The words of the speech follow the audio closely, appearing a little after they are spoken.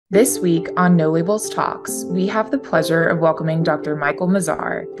This week on No Labels Talks, we have the pleasure of welcoming Dr. Michael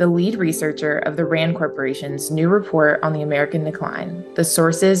Mazarr, the lead researcher of the RAND Corporation's new report on the American decline, the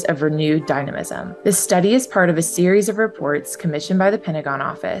Sources of Renewed Dynamism. This study is part of a series of reports commissioned by the Pentagon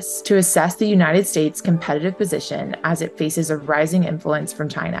Office to assess the United States' competitive position as it faces a rising influence from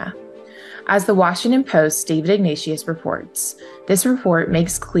China. As the Washington Post's David Ignatius reports, this report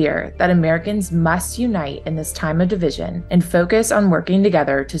makes clear that Americans must unite in this time of division and focus on working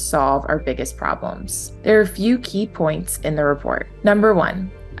together to solve our biggest problems. There are a few key points in the report. Number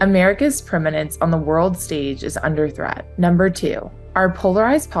 1, America's prominence on the world stage is under threat. Number 2, our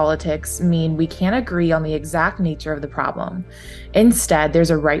polarized politics mean we can't agree on the exact nature of the problem. Instead, there's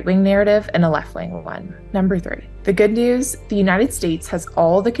a right-wing narrative and a left-wing one. Number 3, the good news, the United States has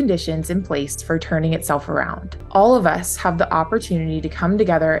all the conditions in place for turning itself around. All of us have the opportunity to come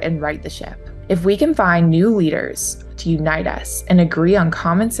together and right the ship. If we can find new leaders to unite us and agree on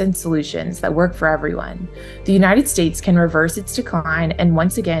common sense solutions that work for everyone, the United States can reverse its decline and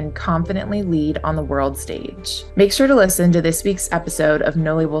once again confidently lead on the world stage. Make sure to listen to this week's episode of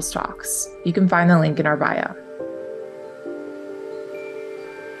No Labels Talks. You can find the link in our bio.